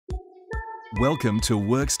Welcome to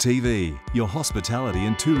Works TV, your hospitality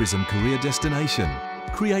and tourism career destination.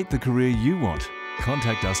 Create the career you want.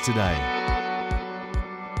 Contact us today.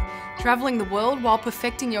 Travelling the world while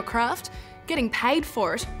perfecting your craft, getting paid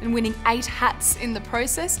for it and winning 8 hats in the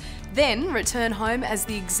process, then return home as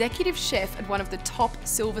the executive chef at one of the top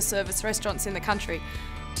silver service restaurants in the country.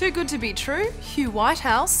 Too good to be true, Hugh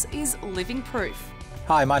Whitehouse is living proof.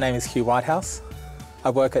 Hi, my name is Hugh Whitehouse. I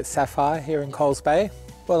work at Saffire here in Coles Bay.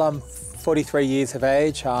 Well, I'm 43 years of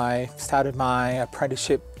age. I started my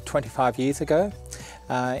apprenticeship 25 years ago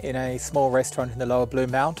in a small restaurant in the lower Blue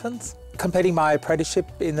Mountains. Completing my apprenticeship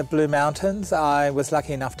in the Blue Mountains, I was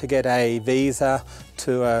lucky enough to get a visa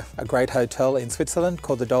to a great hotel in Switzerland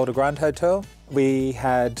called the Dolder Grand Hotel. We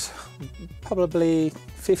had probably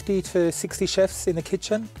 50 to 60 chefs in the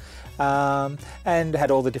kitchen and had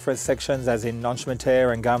all the different sections, as in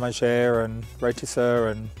enchimentaire and garde-manger and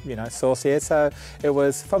rôtisseur and, saucier. So it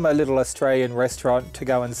was, from a little Australian restaurant, to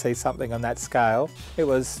go and see something on that scale. It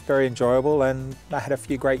was very enjoyable and I had a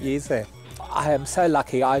few great years there. I am so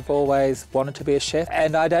lucky. I've always wanted to be a chef,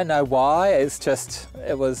 and I don't know why.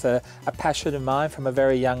 It was a passion of mine from a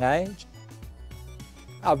very young age.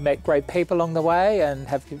 I've met great people along the way and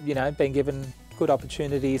have, been given good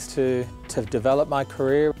opportunities to develop my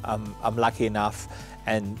career. I'm lucky enough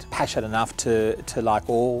and passionate enough to like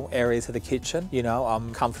all areas of the kitchen.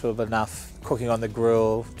 I'm comfortable enough cooking on the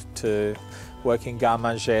grill to working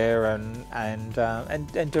garde-manger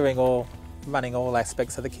and doing running all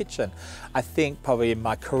aspects of the kitchen. I think probably in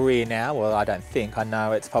my career now, well, I don't think, I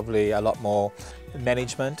know it's probably a lot more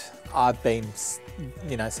management. I've been,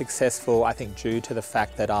 successful, I think, due to the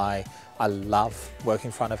fact that I love working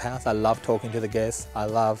front of house. I love talking to the guests. I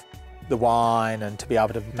love the wine and to be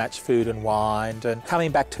able to match food and wine. And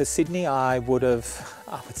coming back to Sydney, I would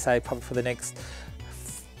say probably for the next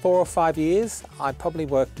 4 or 5 years, I probably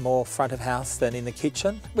worked more front of house than in the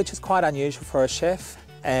kitchen, which is quite unusual for a chef.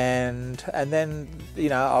 And then,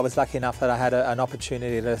 I was lucky enough that I had an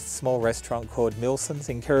opportunity at a small restaurant called Milson's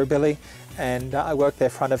in Kirribilli, and I worked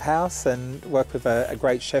there front of house and worked with a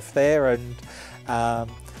great chef there, and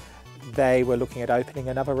they were looking at opening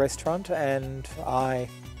another restaurant, and I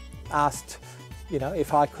asked,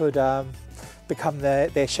 if I could become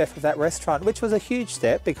their chef of that restaurant, which was a huge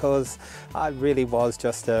step because I really was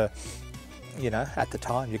just at the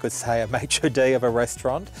time, you could say, a maitre d' of a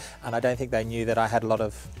restaurant, and I don't think they knew that I had a lot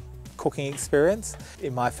of cooking experience.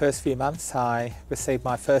 In my first few months, I received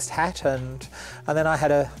my first hat, and then I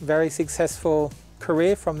had a very successful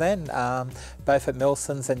career from then, both at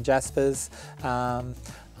Milson's and Jasper's.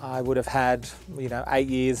 I would have had, 8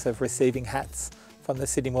 years of receiving hats from the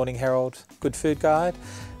Sydney Morning Herald Good Food Guide,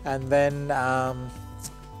 and then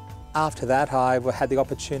after that, I had the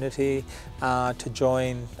opportunity to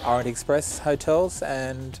join Orient Express Hotels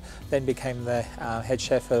and then became the head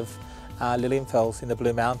chef of Lilienfels in the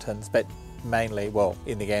Blue Mountains, but mainly, well,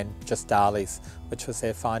 in the end, just Darley's, which was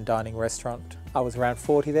their fine dining restaurant. I was around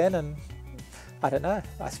 40 then, and I don't know,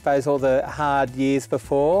 I suppose all the hard years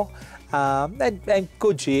before and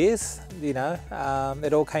good years,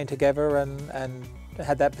 it all came together and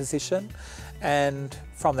had that position, and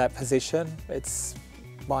from that position, it's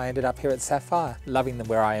I ended up here at Saffire, loving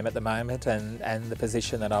where I am at the moment and the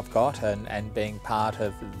position that I've got and being part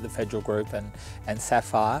of the Federal Group and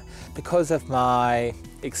Saffire. Because of my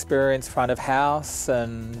experience front of house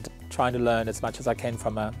and trying to learn as much as I can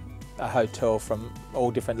from a hotel from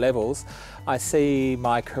all different levels, I see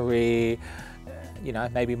my career,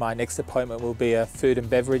 maybe my next appointment will be a food and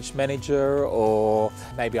beverage manager, or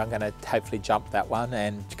maybe I'm going to hopefully jump that one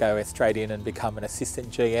and go straight in and become an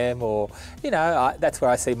assistant GM, or, that's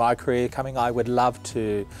where I see my career coming. I would love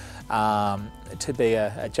to be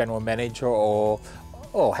a general manager or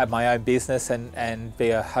have my own business and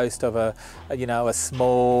be a host of a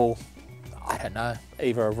small, I don't know,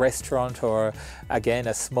 either a restaurant or, again,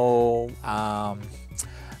 a small,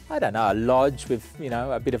 a lodge with,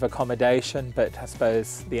 a bit of accommodation, but I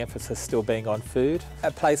suppose the emphasis still being on food.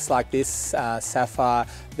 A place like this, Saffire,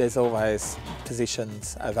 there's always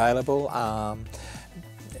positions available.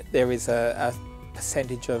 There is a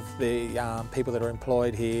percentage of the people that are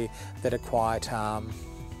employed here that are quite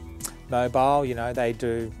mobile. They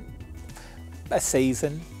do a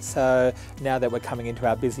season. So now that we're coming into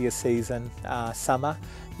our busiest season, summer,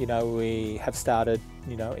 we have started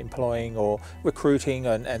employing or recruiting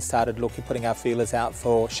and started putting our feelers out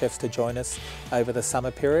for chefs to join us over the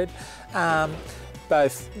summer period,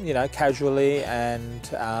 both casually and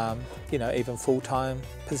even full-time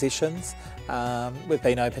positions. We've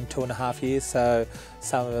been open 2.5 years, so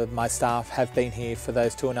some of my staff have been here for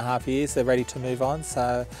those 2.5 years. They're ready to move on,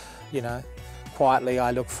 so quietly I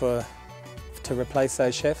look for to replace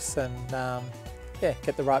those chefs and yeah,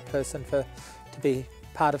 get the right person to be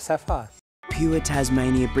part of Saffire. Pure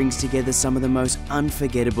Tasmania brings together some of the most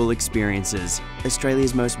unforgettable experiences,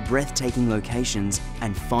 Australia's most breathtaking locations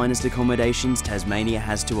and finest accommodations Tasmania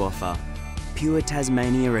has to offer. Pure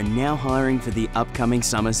Tasmania are now hiring for the upcoming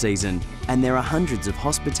summer season, and there are hundreds of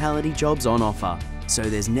hospitality jobs on offer. So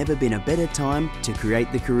there's never been a better time to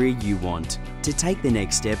create the career you want. To take the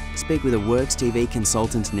next step, speak with a Works TV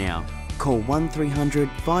consultant now. Call 1300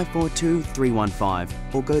 542 315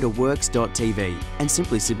 or go to works.tv and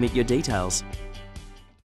simply submit your details.